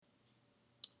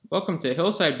Welcome to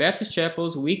Hillside Baptist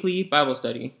Chapel's weekly Bible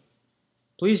study.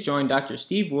 Please join Dr.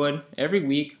 Steve Wood every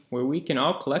week where we can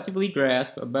all collectively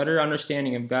grasp a better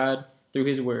understanding of God through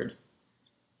His Word.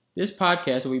 This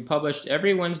podcast will be published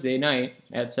every Wednesday night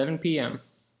at 7 p.m.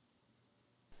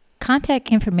 Contact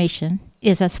information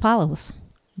is as follows.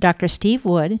 Dr. Steve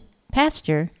Wood,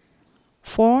 Pastor,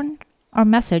 phone or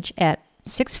message at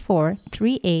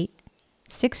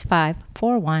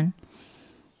 6438-6541,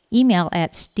 email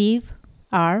at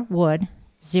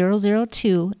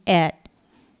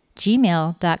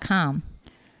steverwood002@gmail.com.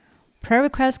 Prayer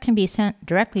requests can be sent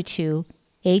directly to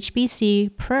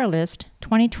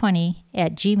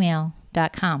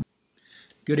hbcprayerlist2020@gmail.com.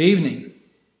 Good evening.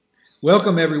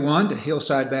 Welcome everyone to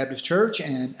Hillside Baptist Church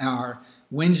and our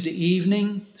Wednesday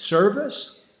evening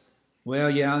service. Well,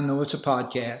 yeah, I know it's a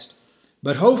podcast,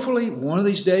 but hopefully one of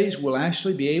these days we'll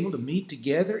actually be able to meet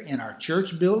together in our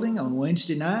church building on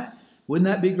Wednesday night. Wouldn't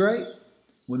that be great?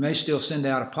 We may still send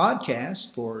out a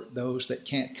podcast for those that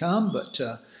can't come, but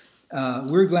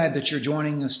we're glad that you're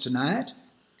joining us tonight.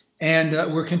 And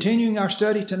we're continuing our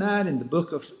study tonight in the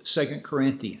book of 2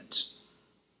 Corinthians.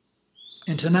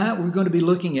 And tonight we're going to be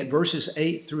looking at verses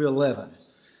 8 through 11.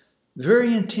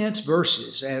 Very intense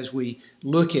verses as we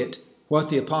look at what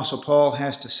the Apostle Paul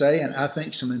has to say, and I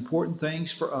think some important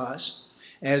things for us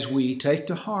as we take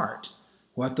to heart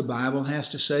what the Bible has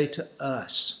to say to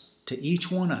us, to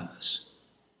each one of us.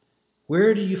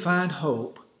 Where do you find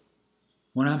hope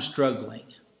when I'm struggling?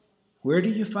 Where do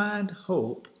you find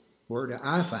hope? Where do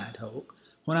I find hope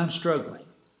when I'm struggling?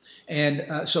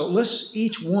 And so let's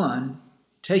each one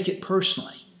take it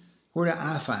personally. Where do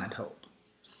I find hope?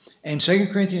 And 2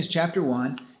 Corinthians chapter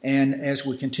 1, and as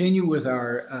we continue with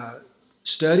our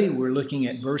study, we're looking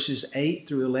at verses 8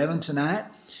 through 11 tonight.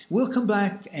 We'll come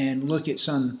back and look at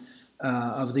some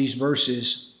of these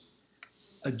verses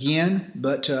again,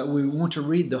 but we want to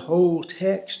read the whole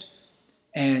text,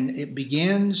 and it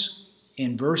begins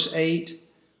in verse 8,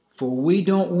 "For we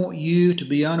don't want you to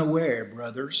be unaware,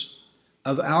 brothers,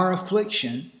 of our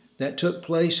affliction that took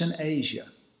place in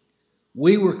Asia.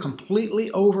 We were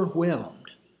completely overwhelmed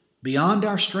beyond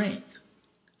our strength,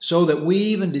 so that we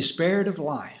even despaired of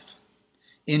life.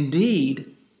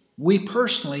 Indeed, we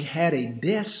personally had a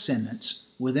death sentence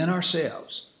within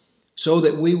ourselves, so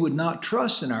that we would not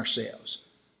trust in ourselves,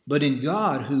 but in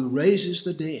God who raises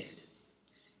the dead.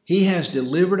 He has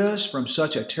delivered us from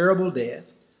such a terrible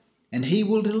death, and He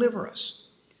will deliver us.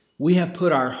 We have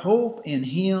put our hope in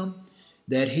Him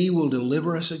that He will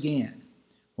deliver us again,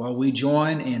 while you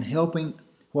join in helping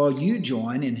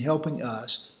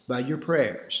us by your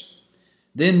prayers.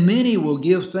 Then many will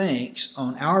give thanks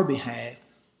on our behalf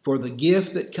for the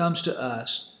gift that comes to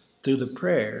us through the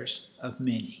prayers of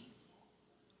many."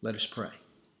 Let us pray.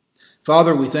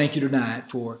 Father, we thank you tonight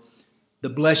for the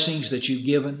blessings that you've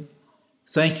given.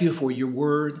 Thank you for your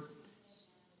word.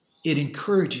 It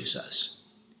encourages us.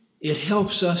 It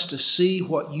helps us to see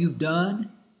what you've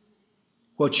done,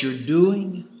 what you're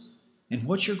doing, and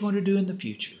what you're going to do in the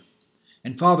future.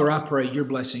 And Father, I pray your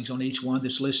blessings on each one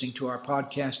that's listening to our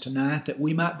podcast tonight, that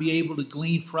we might be able to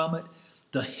glean from it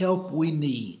the help we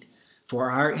need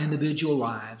for our individual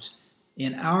lives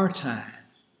in our time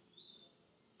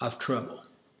of trouble,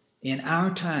 in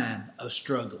our time of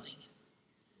struggling.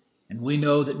 And we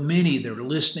know that many that are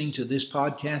listening to this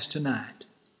podcast tonight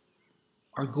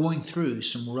are going through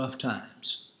some rough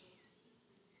times.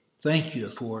 Thank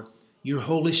you for your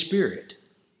Holy Spirit,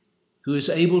 who is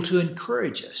able to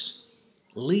encourage us,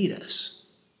 lead us,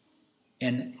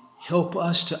 and help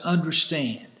us to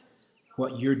understand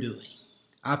what you're doing.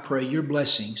 I pray your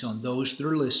blessings on those that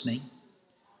are listening.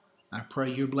 I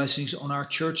pray your blessings on our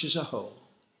church as a whole.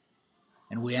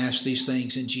 And we ask these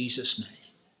things in Jesus' name.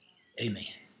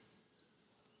 Amen.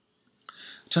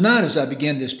 Tonight, as I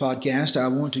begin this podcast, I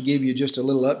want to give you just a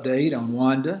little update on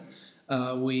Wanda.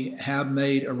 We have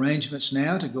made arrangements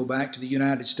now to go back to the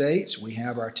United States. We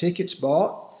have our tickets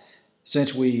bought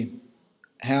since we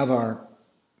have our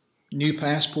new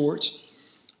passports,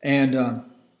 and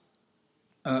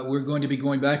we're going to be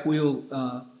going back. We'll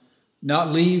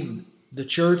not leave the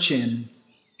church in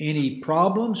any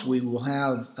problems. We will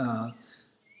have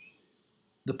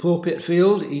the pulpit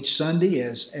filled each Sunday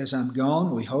as I'm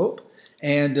gone, we hope.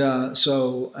 And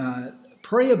so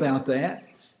pray about that.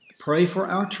 Pray for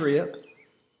our trip.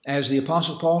 As the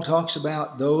Apostle Paul talks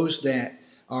about those that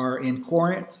are in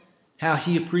Corinth, how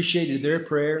he appreciated their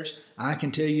prayers, I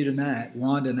can tell you tonight,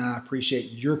 Wanda and I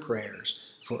appreciate your prayers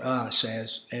for us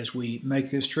as we make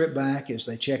this trip back, as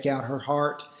they check out her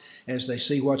heart, as they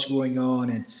see what's going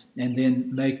on, and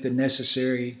then make the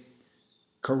necessary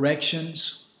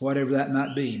corrections, whatever that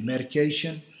might be,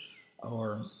 medication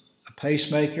or a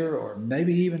pacemaker, or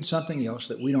maybe even something else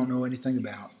that we don't know anything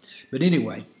about. But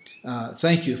anyway,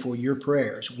 thank you for your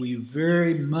prayers. We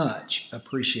very much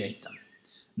appreciate them.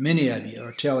 Many of you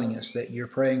are telling us that you're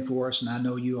praying for us, and I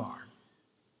know you are.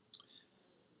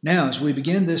 Now, as we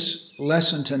begin this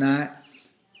lesson tonight,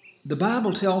 the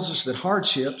Bible tells us that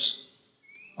hardships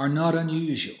are not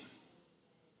unusual.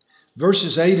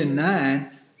 Verses 8 and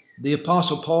 9, the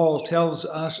Apostle Paul tells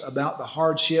us about the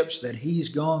hardships that he's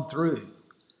gone through.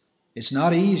 It's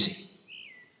not easy.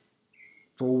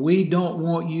 For we don't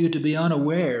want you to be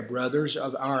unaware, brothers,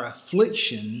 of our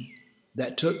affliction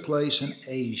that took place in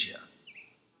Asia.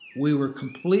 We were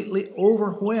completely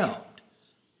overwhelmed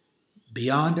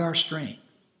beyond our strength,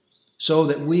 so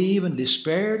that we even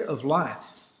despaired of life.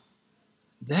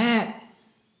 That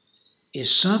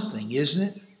is something, isn't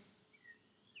it?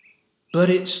 But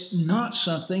it's not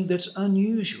something that's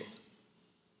unusual.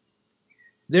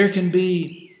 There can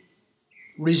be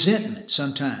resentment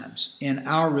sometimes in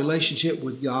our relationship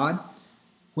with God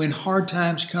when hard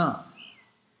times come.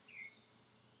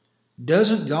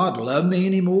 Doesn't God love me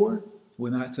anymore? We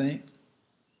might think.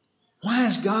 Why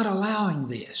is God allowing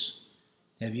this?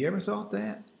 Have you ever thought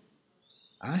that?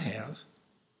 I have.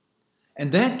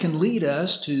 And that can lead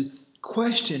us to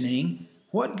questioning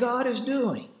what God is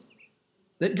doing.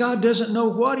 That God doesn't know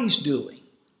what He's doing.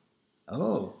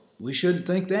 Oh, we shouldn't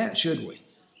think that, should we?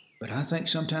 But I think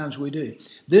sometimes we do.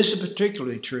 This is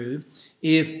particularly true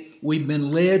if we've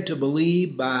been led to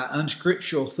believe by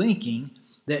unscriptural thinking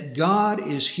that God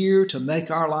is here to make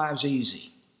our lives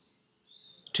easy.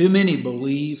 Too many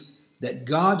believe that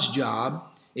God's job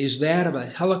is that of a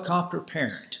helicopter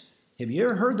parent. Have you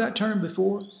ever heard that term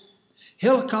before?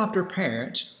 Helicopter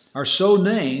parents are so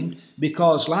named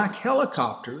because, like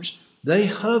helicopters, they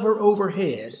hover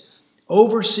overhead,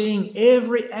 overseeing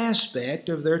every aspect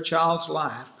of their child's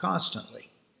life constantly.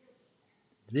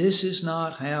 This is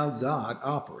not how God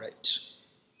operates.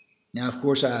 Now, of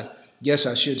course, I guess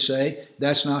I should say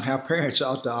that's not how parents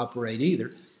ought to operate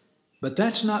either. But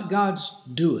that's not God's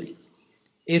doing.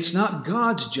 It's not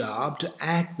God's job to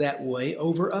act that way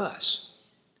over us.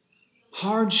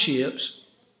 Hardships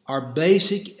are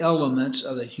basic elements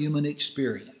of the human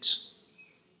experience.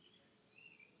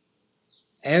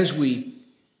 As we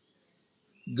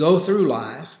go through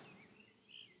life,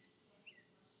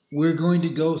 we're going to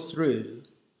go through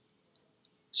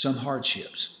some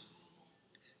hardships.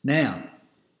 Now,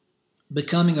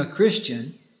 becoming a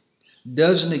Christian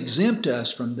doesn't exempt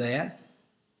us from that,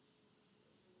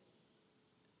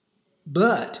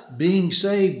 but being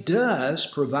saved does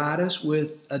provide us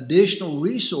with additional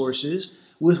resources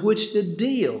with which to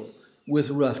deal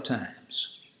with rough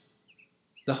times.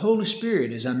 The Holy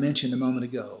Spirit, as I mentioned a moment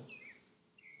ago,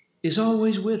 is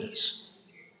always with us.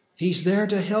 He's there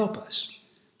to help us,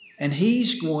 and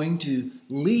He's going to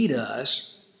lead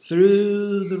us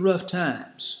through the rough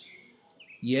times.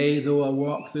 Yea, though I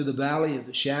walk through the valley of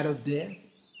the shadow of death,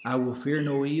 I will fear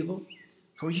no evil,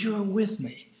 for you are with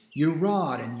me. Your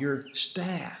rod and your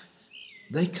staff,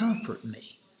 they comfort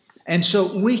me. And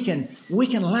so we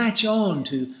can latch on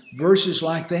to verses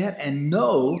like that and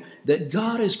know that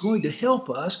God is going to help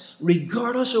us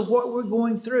regardless of what we're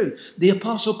going through. The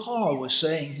Apostle Paul was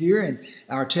saying here in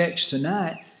our text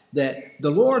tonight that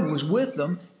the Lord was with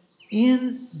them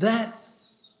in that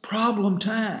problem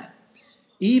time,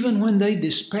 even when they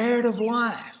despaired of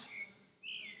life.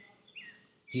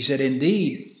 He said,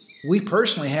 indeed, we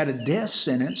personally had a death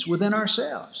sentence within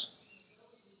ourselves,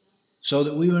 so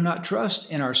that we would not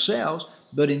trust in ourselves,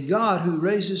 but in God who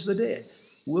raises the dead.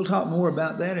 We'll talk more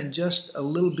about that in just a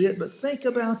little bit, but think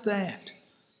about that.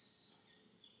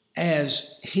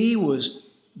 As he was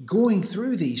going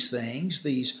through these things,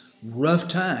 these rough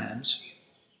times,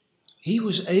 he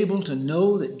was able to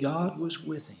know that God was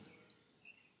with him.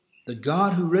 The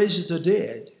God who raises the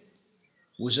dead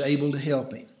was able to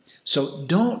help him. So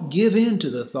don't give in to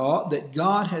the thought that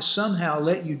God has somehow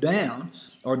let you down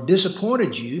or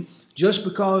disappointed you just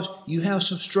because you have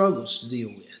some struggles to deal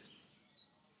with.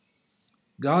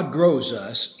 God grows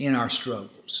us in our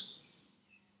struggles.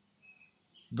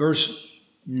 Verse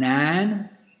 9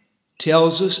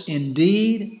 tells us,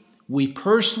 indeed, we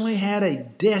personally had a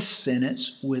death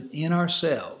sentence within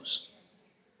ourselves,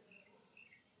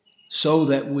 so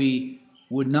that we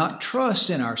would not trust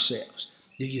in ourselves.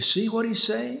 Do you see what he's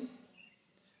saying?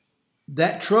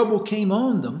 That trouble came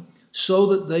on them so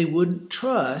that they wouldn't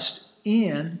trust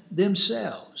in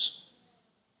themselves.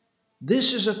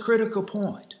 This is a critical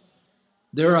point.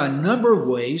 There are a number of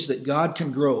ways that God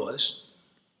can grow us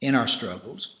in our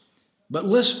struggles, but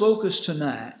let's focus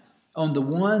tonight on the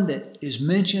one that is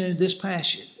mentioned in this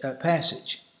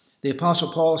passage, The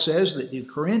Apostle Paul says that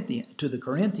to the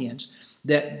Corinthians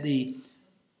that the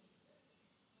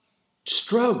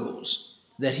struggles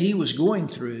that he was going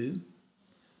through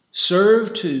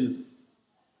served to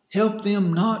help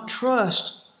them not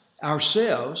trust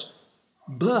ourselves,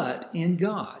 but in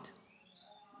God.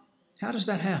 How does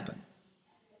that happen?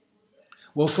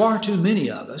 Well, far too many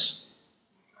of us,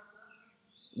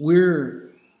 we're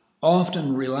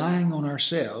often relying on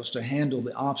ourselves to handle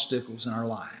the obstacles in our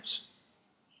lives.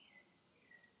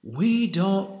 We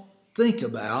don't think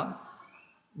about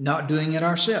not doing it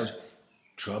ourselves.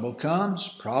 Trouble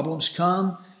comes, problems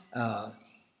come.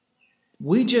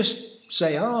 We just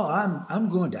say, oh, I'm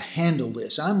going to handle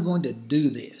this. I'm going to do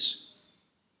this.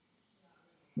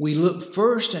 We look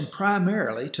first and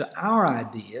primarily to our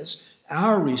ideas,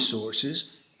 our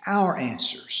resources, our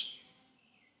answers.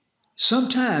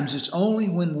 Sometimes it's only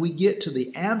when we get to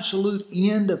the absolute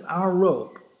end of our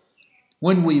rope,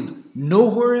 when we've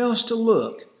nowhere else to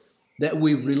look, that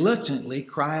we reluctantly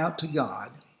cry out to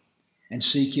God and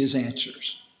seek His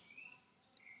answers.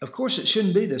 Of course, it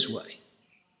shouldn't be this way.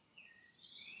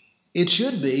 It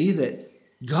should be that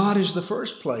God is the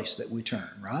first place that we turn,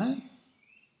 right?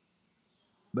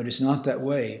 But it's not that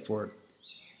way for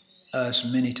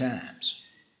us many times.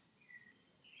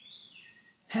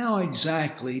 How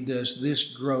exactly does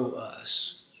this grow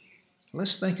us?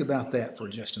 Let's think about that for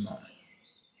just a moment.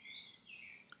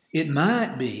 It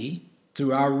might be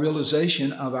through our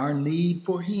realization of our need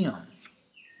for Him.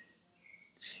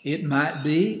 It might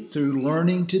be through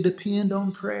learning to depend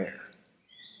on prayer.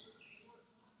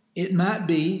 It might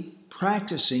be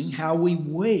practicing how we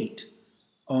wait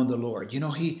on the Lord. You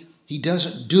know, He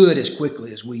doesn't do it as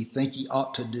quickly as we think He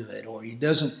ought to do it, or He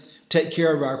doesn't take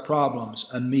care of our problems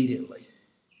immediately.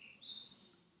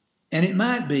 And it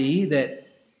might be that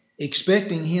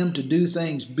expecting Him to do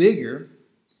things bigger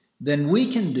than we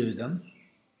can do them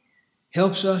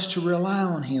helps us to rely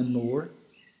on Him more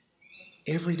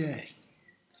every day.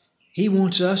 He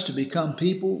wants us to become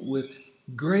people with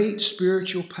great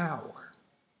spiritual power,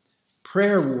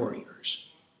 prayer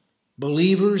warriors,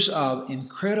 believers of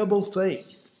incredible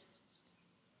faith,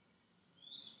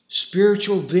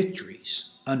 spiritual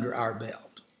victories under our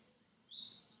belt.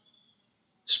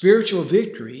 Spiritual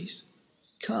victories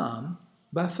come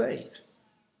by faith.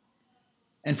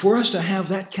 And for us to have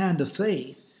that kind of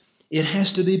faith, it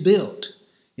has to be built.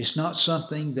 It's not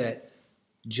something that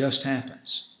just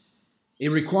happens. It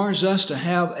requires us to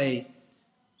have an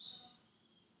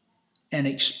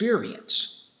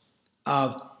experience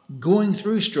of going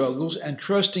through struggles and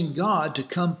trusting God to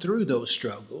come through those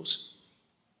struggles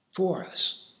for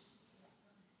us.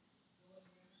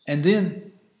 And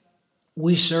then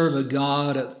we serve a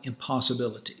God of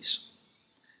impossibilities.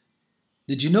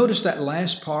 Did you notice that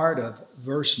last part of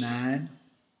verse 9?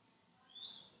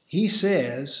 He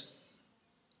says,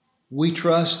 we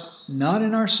trust not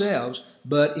in ourselves,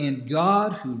 but in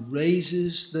God who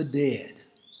raises the dead.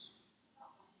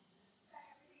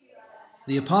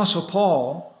 The Apostle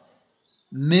Paul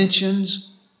mentions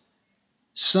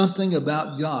something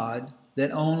about God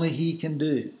that only He can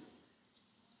do,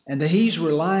 and that he's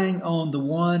relying on the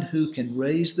one who can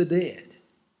raise the dead.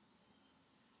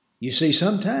 You see,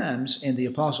 sometimes in the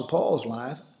Apostle Paul's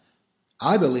life,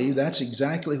 I believe that's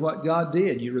exactly what God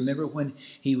did. You remember when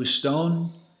he was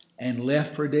stoned and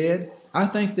left for dead? I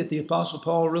think that the Apostle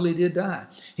Paul really did die.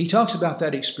 He talks about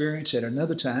that experience at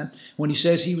another time when he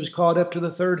says he was caught up to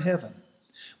the third heaven.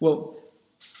 Well,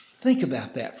 think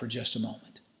about that for just a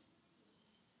moment.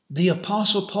 The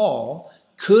Apostle Paul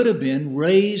could have been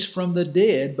raised from the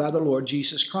dead by the Lord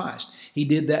Jesus Christ. He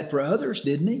did that for others,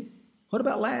 didn't he? What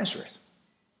about Lazarus?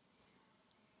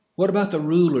 What about the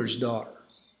ruler's daughter?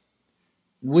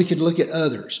 We could look at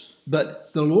others,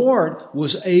 but the Lord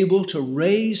was able to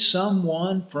raise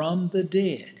someone from the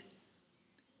dead.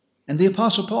 And the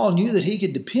Apostle Paul knew that he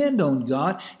could depend on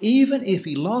God even if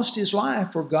he lost his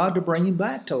life for God to bring him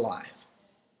back to life.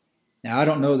 Now, I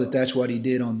don't know that that's what he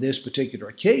did on this particular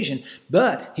occasion,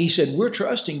 but he said, we're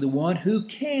trusting the one who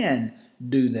can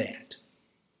do that.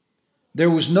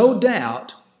 There was no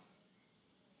doubt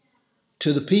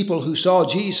to the people who saw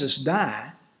Jesus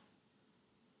die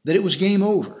that it was game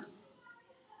over.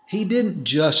 He didn't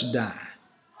just die.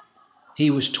 He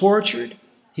was tortured.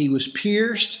 He was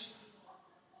pierced.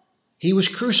 He was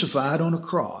crucified on a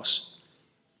cross.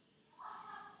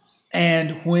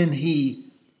 And when he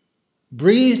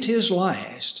breathed his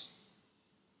last,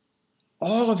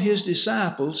 all of his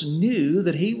disciples knew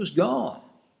that he was gone.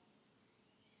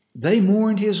 They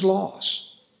mourned his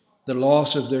loss, the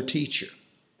loss of their teacher,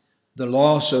 the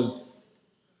loss of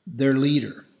their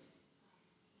leader.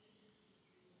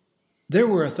 There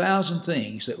were 1,000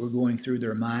 things that were going through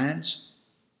their minds.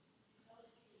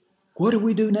 What do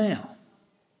we do now?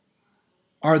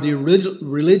 Are the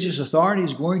religious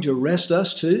authorities going to arrest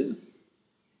us too?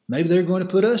 Maybe they're going to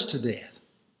put us to death.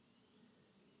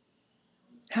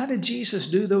 How did Jesus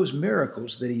do those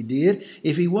miracles that he did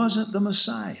if he wasn't the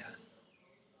Messiah?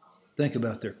 Think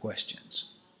about their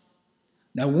questions.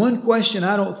 Now, one question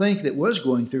I don't think that was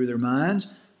going through their minds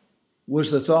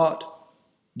was the thought,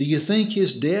 do you think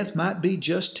his death might be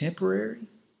just temporary?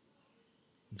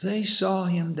 They saw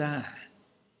him die.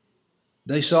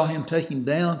 They saw him taken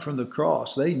down from the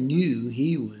cross. They knew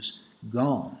he was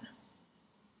gone.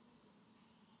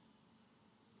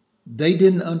 They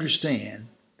didn't understand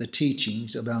the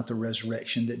teachings about the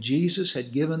resurrection that Jesus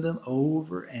had given them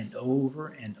over and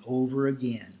over and over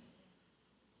again.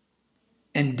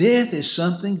 And death is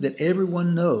something that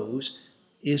everyone knows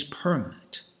is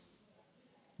permanent.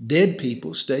 Dead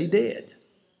people stay dead.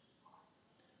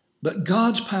 But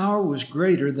God's power was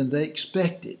greater than they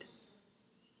expected.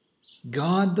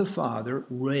 God the Father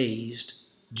raised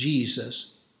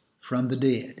Jesus from the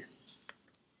dead.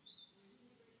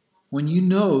 When you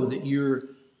know that you're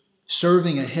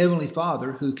serving a heavenly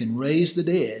Father who can raise the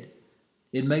dead,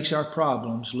 it makes our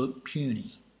problems look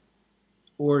puny,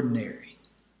 ordinary,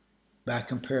 by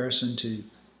comparison to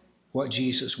what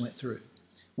Jesus went through.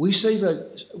 We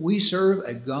serve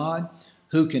a God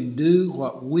who can do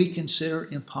what we consider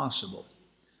impossible,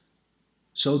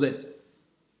 so that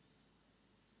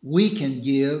we can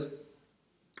give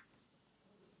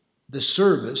the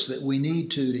service that we need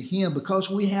to him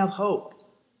because we have hope.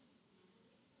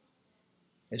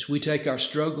 As we take our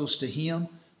struggles to him,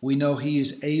 we know he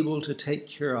is able to take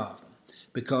care of them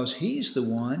because he's the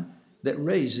one that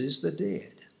raises the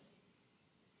dead.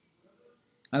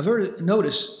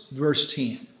 Notice verse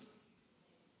 10.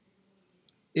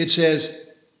 It says,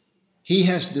 he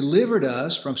has delivered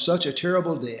us from such a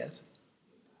terrible death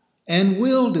and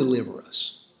will deliver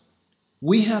us.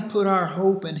 We have put our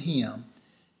hope in him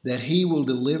that he will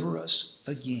deliver us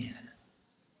again.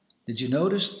 Did you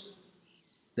notice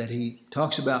that he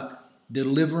talks about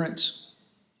deliverance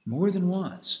more than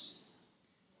once?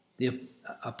 The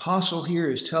apostle here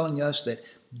is telling us that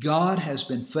God has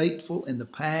been faithful in the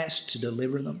past to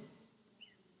deliver them.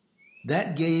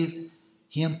 That gave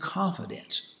him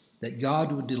confidence that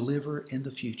God would deliver in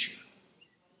the future.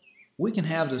 We can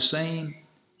have the same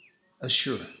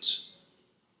assurance.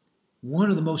 One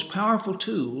of the most powerful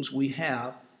tools we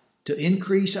have to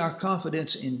increase our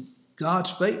confidence in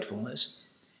God's faithfulness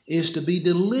is to be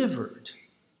delivered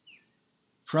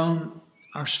from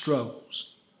our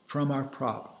struggles, from our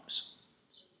problems.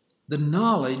 The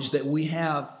knowledge that we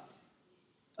have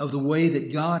of the way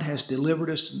that God has delivered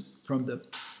us from the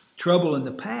trouble in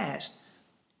the past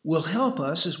will help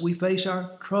us as we face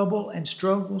our trouble and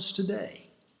struggles today.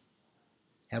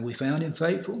 Have we found him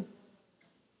faithful?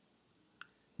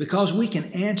 Because we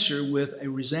can answer with a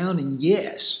resounding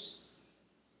yes.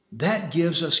 That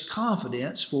gives us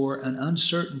confidence for an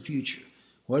uncertain future.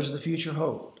 What does the future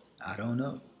hold? I don't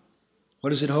know.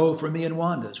 What does it hold for me and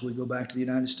Wanda as we go back to the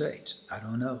United States? I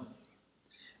don't know.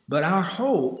 But our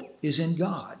hope is in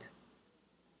God.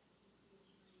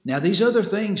 Now, these other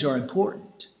things are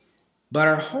important, but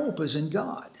our hope is in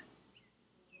God.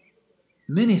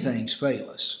 Many things fail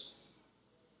us.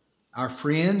 Our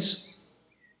friends,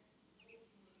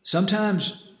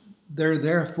 sometimes they're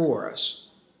there for us,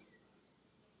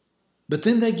 but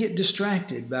then they get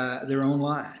distracted by their own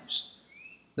lives.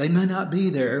 They may not be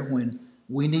there when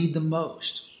we need them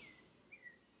most.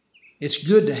 It's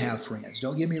good to have friends,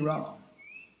 don't get me wrong.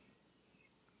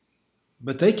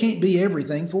 But they can't be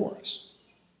everything for us.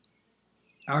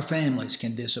 Our families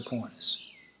can disappoint us.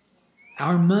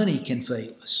 Our money can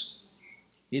fail us.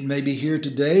 It may be here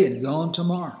today and gone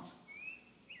tomorrow.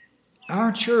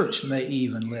 Our church may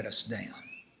even let us down.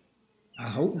 I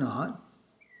hope not,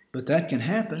 but that can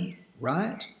happen,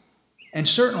 right? And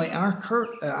certainly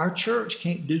our church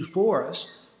can't do for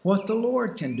us what the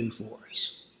Lord can do for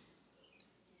us.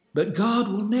 But God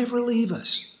will never leave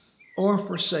us or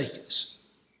forsake us.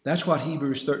 That's what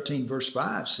Hebrews 13 verse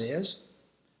 5 says.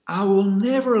 I will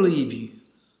never leave you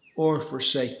or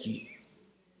forsake you.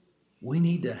 We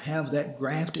need to have that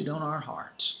grafted on our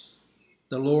hearts.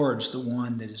 The Lord's the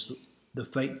one that is the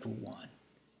faithful one.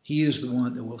 He is the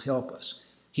one that will help us.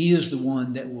 He is the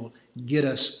one that will get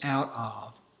us out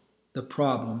of the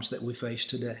problems that we face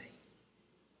today.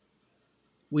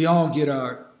 We all get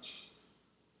our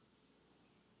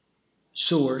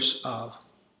source of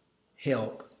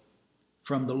help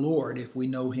from the Lord if we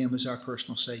know him as our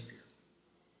personal Savior.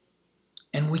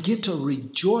 And we get to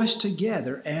rejoice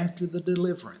together after the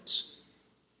deliverance.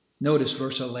 Notice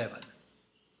verse 11.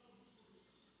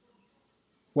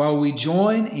 while you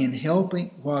join in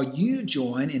helping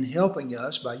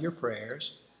us by your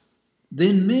prayers,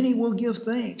 then many will give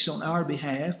thanks on our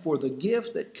behalf for the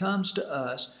gift that comes to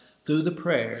us through the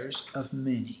prayers of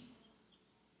many.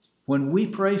 When we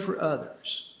pray for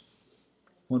others,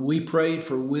 when we prayed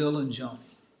for Will and Joni,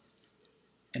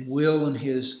 and Will and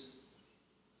his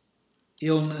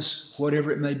illness,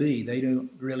 whatever it may be, they don't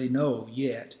really know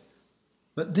yet.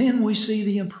 But then we see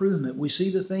the improvement. We see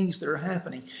the things that are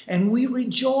happening. And we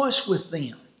rejoice with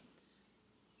them.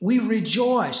 We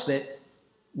rejoice that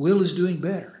Will is doing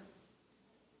better.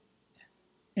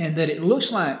 And that it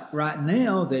looks like right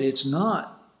now that it's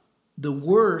not the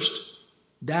worst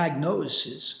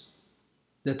diagnosis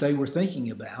that they were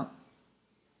thinking about.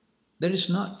 That it's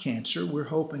not cancer. We're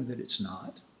hoping that it's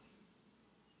not.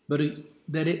 But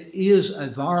that it is a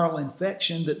viral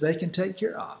infection that they can take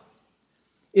care of.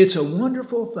 It's a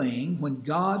wonderful thing when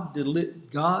God's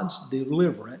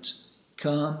deliverance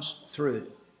comes through.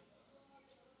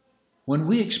 When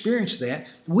we experience that,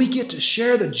 we get to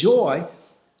share the joy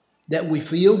that we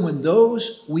feel when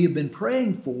those we have been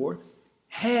praying for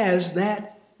has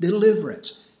that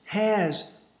deliverance,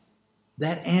 has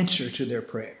that answer to their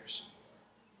prayers.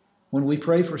 When we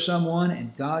pray for someone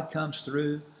and God comes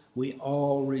through, we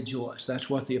all rejoice. That's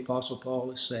what the Apostle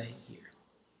Paul is saying here.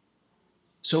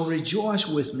 So rejoice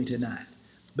with me tonight,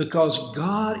 because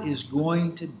God is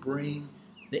going to bring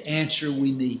the answer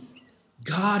we need.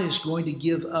 God is going to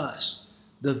give us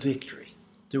the victory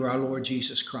through our Lord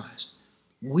Jesus Christ.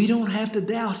 We don't have to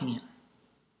doubt Him.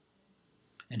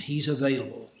 And He's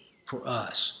available for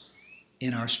us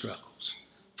in our struggles.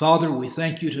 Father, we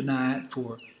thank you tonight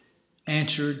for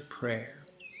answered prayer.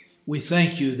 We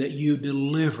thank you that you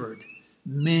delivered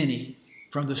many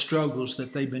from the struggles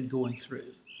that they've been going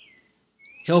through.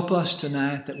 Help us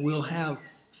tonight that we'll have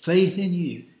faith in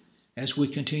you as we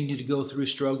continue to go through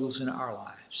struggles in our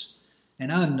lives.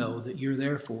 And I know that you're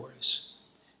there for us.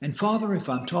 And Father, if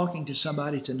I'm talking to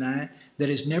somebody tonight that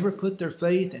has never put their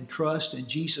faith and trust in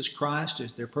Jesus Christ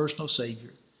as their personal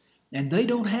Savior, and they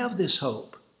don't have this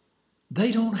hope,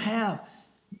 they don't have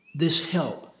this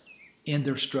help in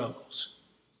their struggles,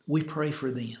 we pray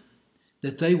for them,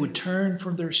 that they would turn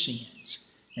from their sins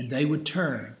and they would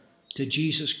turn to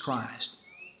Jesus Christ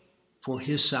for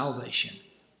His salvation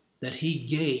that He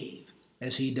gave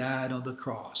as He died on the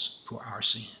cross for our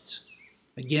sins.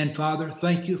 Again, Father,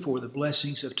 thank you for the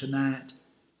blessings of tonight.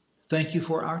 Thank you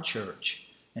for our church.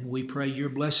 And we pray your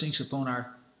blessings upon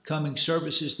our coming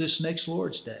services this next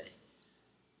Lord's Day.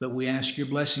 But we ask your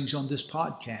blessings on this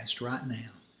podcast right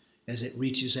now as it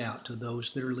reaches out to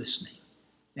those that are listening.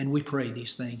 And we pray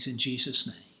these things in Jesus'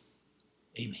 name.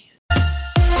 Amen.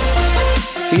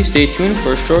 Please stay tuned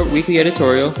for a short weekly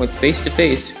editorial with Face to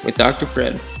Face with Dr.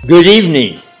 Fred. Good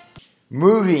evening.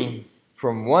 Moving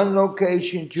from one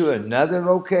location to another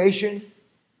location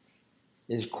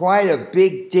is quite a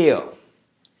big deal.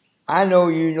 I know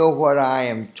you know what I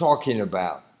am talking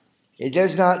about. It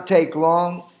does not take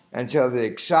long until the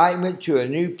excitement to a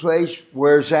new place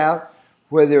wears out,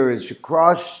 whether it's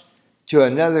across to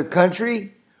another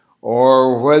country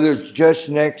or whether it's just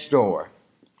next door.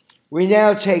 We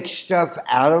now take stuff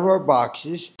out of our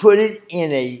boxes, put it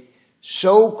in a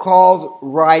so-called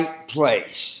right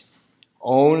place,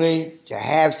 only to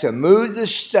have to move the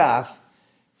stuff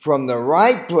from the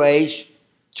right place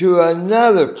to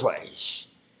another place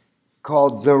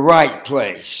called the right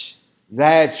place.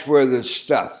 That's where the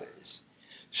stuff is.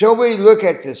 So we look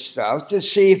at the stuff to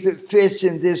see if it fits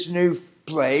in this new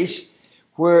place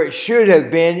where it should have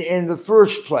been in the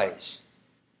first place.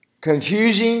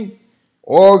 Confusing?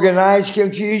 Organized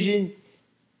confusion?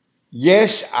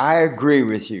 Yes, I agree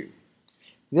with you.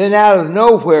 Then out of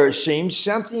nowhere, it seems,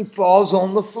 something falls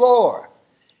on the floor.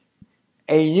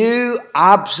 A new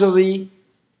obsolete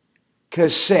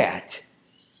cassette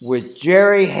with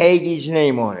Jerry Hagee's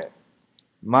name on it.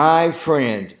 My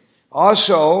friend.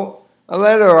 Also, a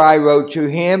letter I wrote to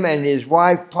him and his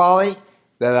wife Polly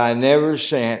that I never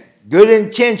sent. Good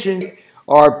intentions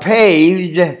are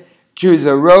paved to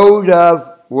the road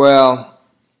of, well,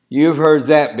 you've heard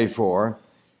that before.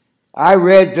 I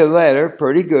read the letter,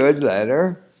 pretty good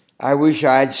letter. I wish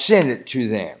I'd sent it to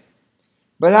them.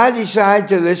 But I decided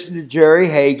to listen to Jerry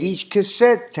Hagee's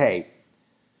cassette tape.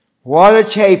 What a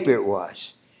tape it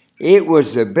was. It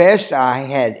was the best I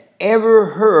had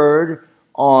ever heard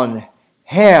on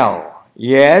hell.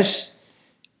 Yes,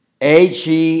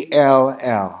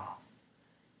 Hell.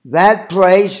 That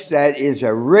place that is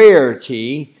a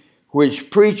rarity which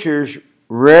preachers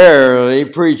rarely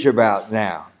preach about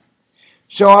now.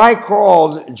 So I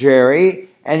called Jerry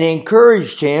and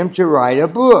encouraged him to write a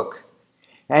book.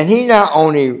 And he not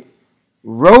only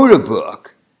wrote a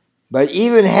book, but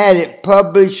even had it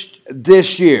published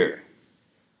this year.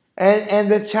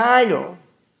 And the title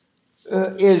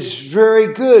is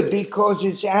very good because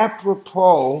it's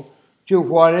apropos to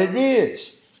what it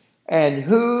is. And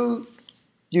who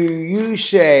do you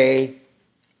say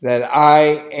that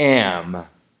I am?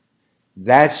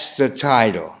 That's the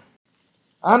title.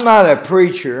 I'm not a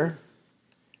preacher,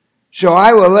 so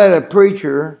I will let a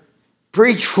preacher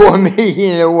preach for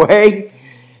me in a way.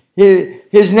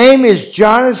 His name is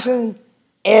Jonathan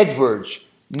Edwards.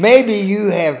 Maybe you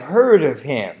have heard of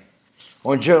him.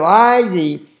 On July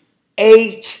the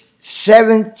 8th,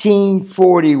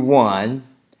 1741,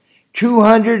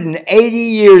 280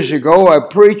 years ago, a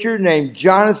preacher named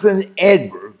Jonathan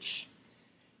Edwards,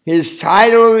 his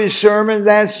title of his sermon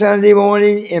that Sunday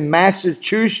morning in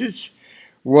Massachusetts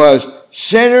was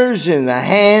Sinners in the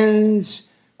Hands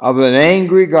of an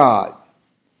Angry God.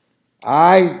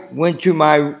 I went to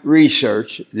my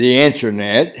research, the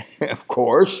internet, of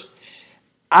course.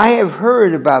 I have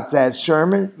heard about that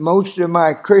sermon most of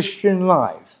my Christian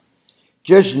life,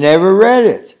 just never read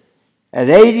it. At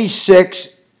 86,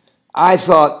 I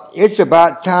thought it's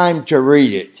about time to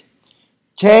read it.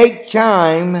 Take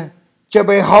time to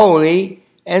be holy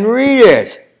and read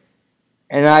it.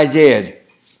 And I did.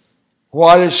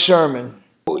 What a sermon.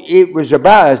 It was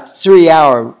about a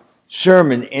 3-hour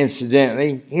sermon,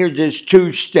 incidentally. Here's just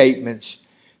 2 statements.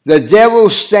 The devil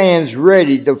stands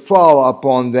ready to fall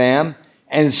upon them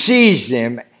and seize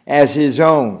them as his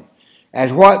own.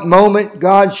 At what moment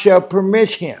God shall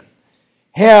permit him.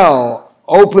 Hell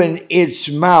opened its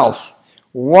mouth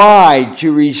wide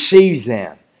to receive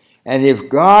them. And if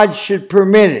God should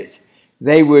permit it,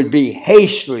 they would be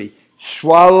hastily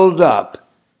swallowed up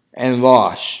and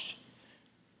lost.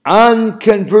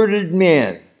 Unconverted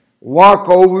men walk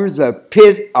over the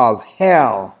pit of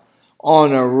hell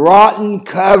on a rotten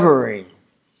covering,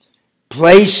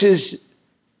 places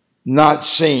not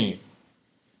seen.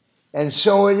 And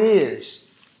so it is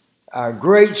a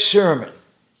great sermon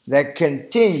that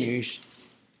continues.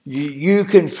 You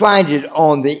can find it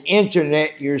on the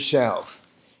internet yourself.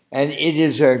 And it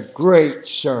is a great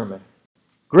sermon.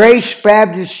 Grace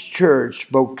Baptist Church,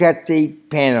 Boquete,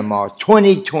 Panama,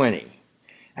 2020.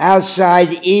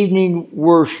 Outside evening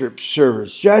worship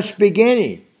service just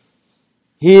beginning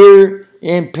here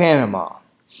in Panama.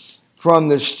 From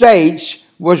the States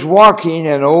was walking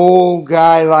an old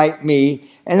guy like me,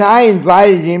 and I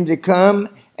invited him to come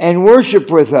and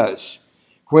worship with us.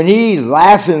 When he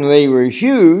laughingly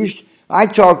refused, I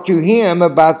talked to him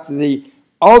about the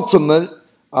ultimate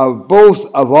of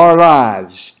both of our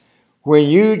lives. When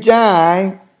you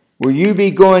die, will you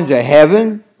be going to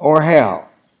heaven or hell?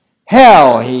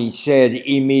 Hell, he said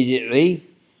immediately.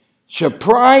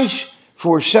 Surprised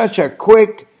for such a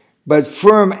quick but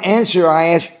firm answer, I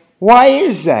asked, why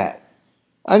is that?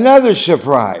 Another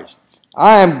surprise.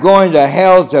 I am going to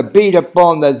hell to beat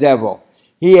upon the devil.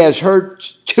 He has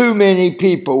hurt too many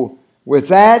people. With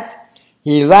that,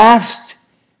 he laughed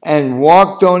and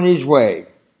walked on his way.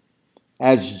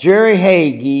 As Jerry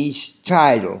Hagee's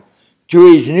title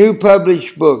to his new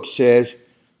published book says,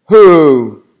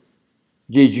 Who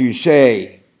did you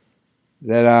say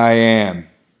that I am?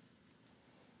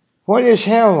 What is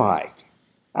hell like?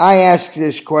 I ask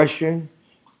this question.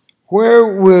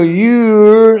 Where will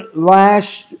your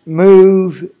last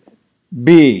move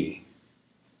be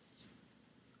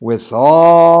with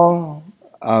all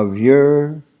of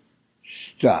your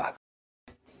stuff?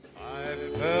 I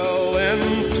fell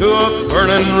into a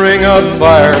burning ring of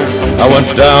fire. I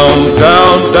went down,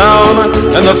 down, down,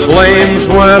 and the flames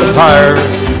went higher.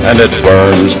 And it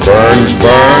burns, burns,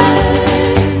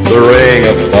 burns, the ring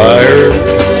of fire,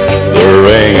 the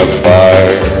ring of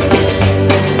fire.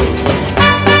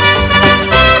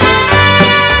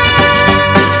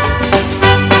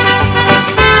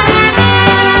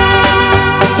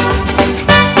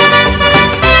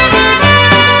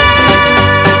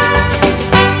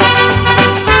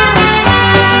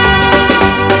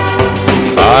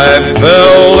 I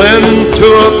fell into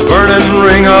a burning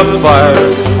ring of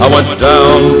fire. I went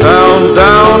down, down,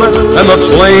 down, and the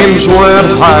flames went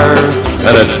higher.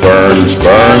 And it burns,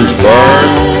 burns,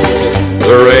 burns,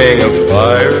 the ring of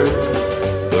fire,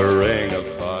 the ring of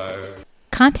fire.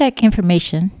 Contact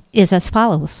information is as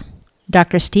follows.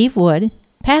 Dr. Steve Wood,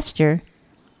 Pastor,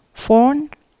 phone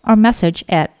or message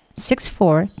at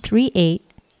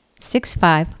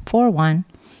 6438-6541,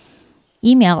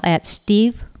 email at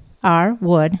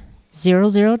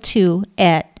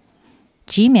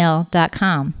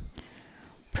steverwood002@gmail.com.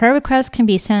 Prayer requests can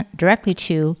be sent directly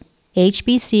to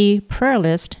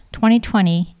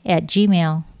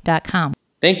hbcprayerlist2020@gmail.com.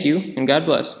 Thank you, and God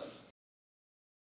bless.